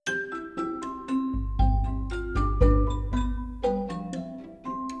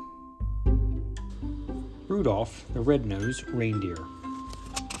Rudolph the Red-Nosed Reindeer.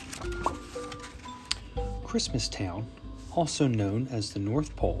 Christmas Town, also known as the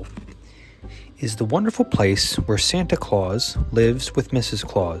North Pole, is the wonderful place where Santa Claus lives with Mrs.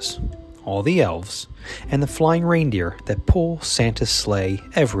 Claus, all the elves, and the flying reindeer that pull Santa's sleigh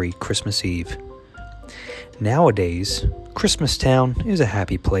every Christmas Eve. Nowadays, Christmas Town is a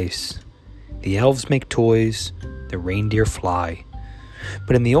happy place. The elves make toys, the reindeer fly.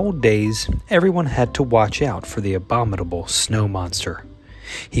 But in the old days, everyone had to watch out for the abominable snow monster.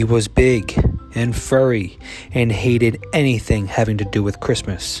 He was big and furry and hated anything having to do with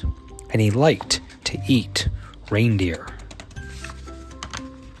Christmas, and he liked to eat reindeer.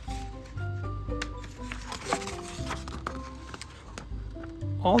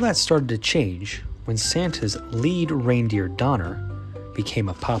 All that started to change when Santa's lead reindeer, Donner, became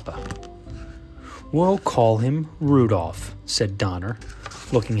a papa. "We'll call him Rudolph," said Donner,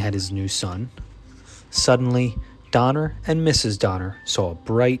 looking at his new son. Suddenly, Donner and Mrs. Donner saw a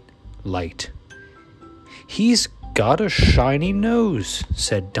bright light. "He's got a shiny nose,"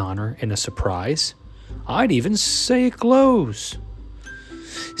 said Donner in a surprise. "I'd even say it glows."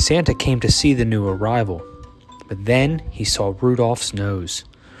 Santa came to see the new arrival, but then he saw Rudolph's nose.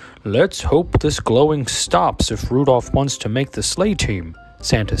 "Let's hope this glowing stops if Rudolph wants to make the sleigh team,"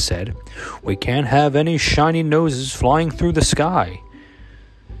 Santa said. "We can't have any shiny noses flying through the sky."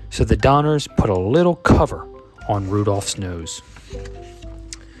 So the Donners put a little cover on Rudolph's nose.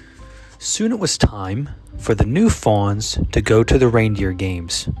 Soon it was time for the new fawns to go to the reindeer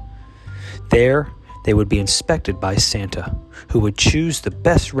games. There, they would be inspected by Santa, who would choose the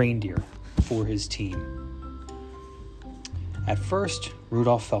best reindeer for his team. At first,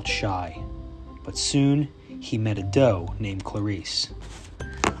 Rudolph felt shy, but soon he met a doe named Clarice.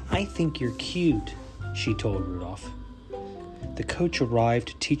 "I think you're cute," she told Rudolph. The coach arrived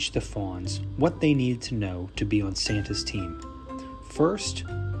to teach the fawns what they needed to know to be on Santa's team. "First,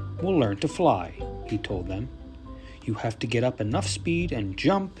 we'll learn to fly," he told them. "You have to get up enough speed and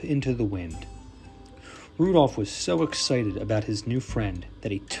jump into the wind." Rudolph was so excited about his new friend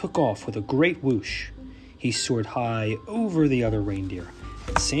that he took off with a great whoosh. He soared high over the other reindeer,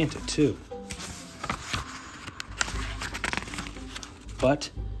 and Santa too. But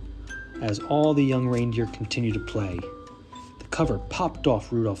as all the young reindeer continued to play, the cover popped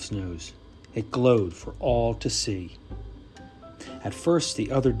off Rudolph's nose. It glowed for all to see. At first,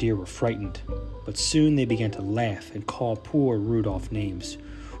 the other deer were frightened, but soon they began to laugh and call poor Rudolph names.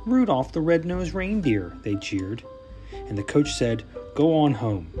 "Rudolph the Red-Nosed Reindeer," they jeered. And the coach said, "Go on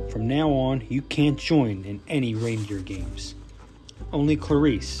home. From now on, you can't join in any reindeer games." Only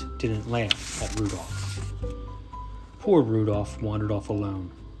Clarice didn't laugh at Rudolph. Poor Rudolph wandered off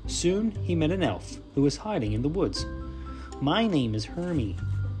alone. Soon he met an elf who was hiding in the woods. "My name is Hermie,"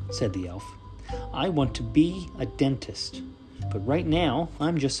 said the elf. "I want to be a dentist, but right now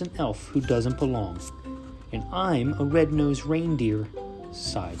I'm just an elf who doesn't belong. And I'm a red-nosed reindeer,"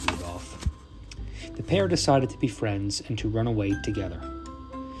 sighed Rudolph. The pair decided to be friends and to run away together.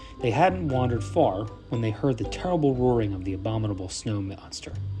 They hadn't wandered far when they heard the terrible roaring of the abominable snow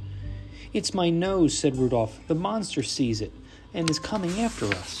monster. "It's my nose," said Rudolph. "The monster sees it and is coming after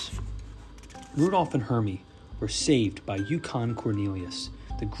us." Rudolph and Hermie were saved by Yukon Cornelius,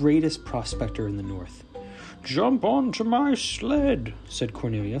 the greatest prospector in the north. "Jump onto my sled," said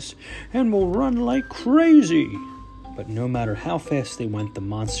Cornelius, "and we'll run like crazy." But no matter how fast they went, the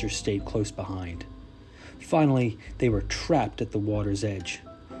monster stayed close behind. Finally, they were trapped at the water's edge.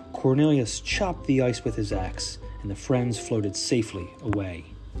 Cornelius chopped the ice with his axe, and the friends floated safely away.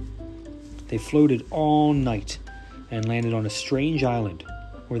 They floated all night and landed on a strange island,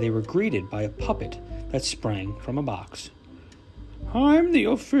 where they were greeted by a puppet that sprang from a box. "I'm the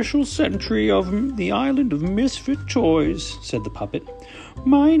official sentry of the island of misfit toys," said the puppet.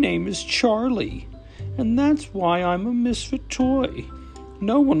 "My name is Charlie, and that's why I'm a misfit toy.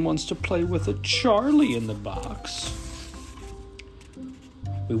 No one wants to play with a Charlie in the box."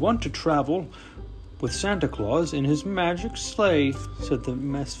 "We want to travel with Santa Claus in his magic sleigh," said the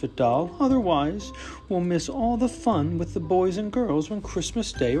misfit doll. "Otherwise, we'll miss all the fun with the boys and girls when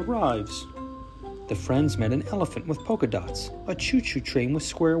Christmas Day arrives." The friends met an elephant with polka dots, a choo-choo train with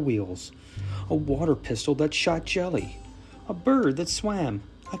square wheels, a water pistol that shot jelly, a bird that swam,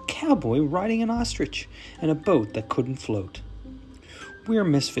 a cowboy riding an ostrich, and a boat that couldn't float. "We're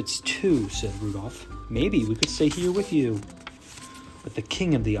misfits too," said Rudolph. "Maybe we could stay here with you." But the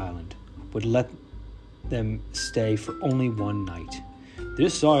king of the island would let them stay for only one night.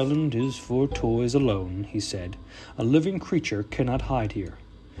 "This island is for toys alone," he said. "A living creature cannot hide here.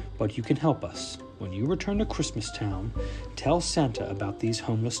 But you can help us. When you return to Christmas Town, tell Santa about these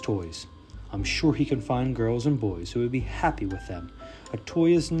homeless toys. I'm sure he can find girls and boys who would be happy with them. A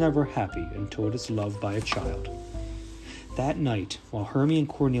toy is never happy until it is loved by a child." That night, while Hermie and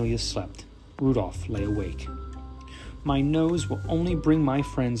Cornelius slept, Rudolph lay awake. "My nose will only bring my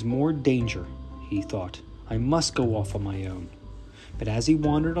friends more danger," he thought. "I must go off on my own." But as he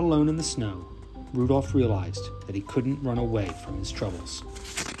wandered alone in the snow, Rudolph realized that he couldn't run away from his troubles.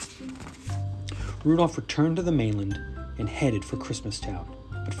 Rudolph returned to the mainland and headed for Christmastown.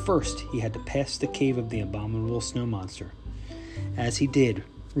 But first, he had to pass the cave of the abominable snow monster. As he did,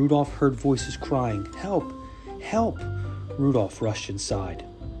 Rudolph heard voices crying, "Help! Help!" Rudolph rushed inside.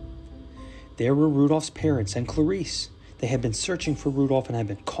 There were Rudolph's parents and Clarice. They had been searching for Rudolph and had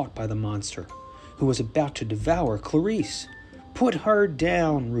been caught by the monster, who was about to devour Clarice. "Put her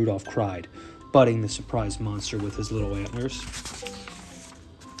down!" Rudolph cried, butting the surprised monster with his little antlers.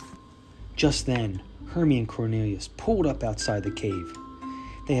 Just then, Hermie and Cornelius pulled up outside the cave.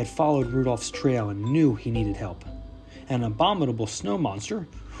 They had followed Rudolph's trail and knew he needed help. "An abominable snow monster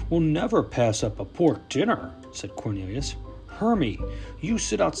will never pass up a pork dinner," said Cornelius. "Hermie, you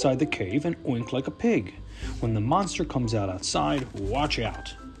sit outside the cave and oink like a pig. When the monster comes out outside, watch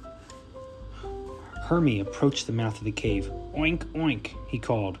out." Hermie approached the mouth of the cave. "Oink, oink," he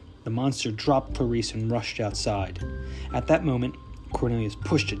called. The monster dropped Clarice and rushed outside. At that moment, Cornelius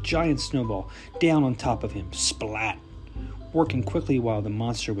pushed a giant snowball down on top of him. Splat! Working quickly while the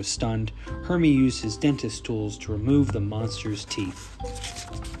monster was stunned, Hermie used his dentist tools to remove the monster's teeth.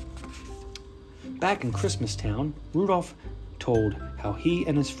 Back in Christmastown, Rudolph told how he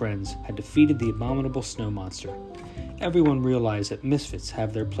and his friends had defeated the abominable snow monster. Everyone realized that misfits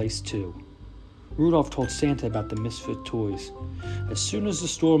have their place too. Rudolph told Santa about the misfit toys. "As soon as the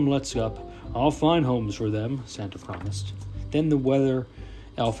storm lets up, I'll find homes for them," Santa promised. Then the weather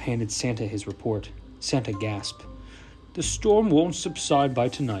elf handed Santa his report. Santa gasped. "The storm won't subside by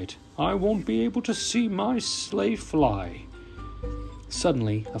tonight. I won't be able to see my sleigh fly."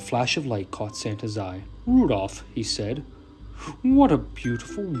 Suddenly, a flash of light caught Santa's eye. "Rudolph," he said, "what a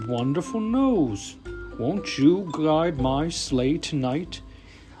beautiful, wonderful nose. Won't you guide my sleigh tonight?"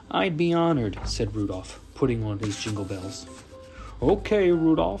 "I'd be honored," said Rudolph, putting on his jingle bells. "Okay,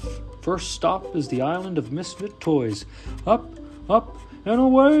 Rudolph. First stop is the island of misfit toys. Up, up, and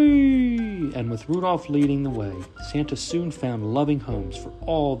away!" And with Rudolph leading the way, Santa soon found loving homes for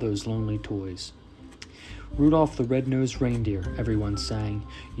all those lonely toys. "Rudolph the Red-Nosed Reindeer," everyone sang.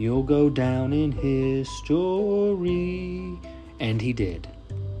 "You'll go down in history." And he did.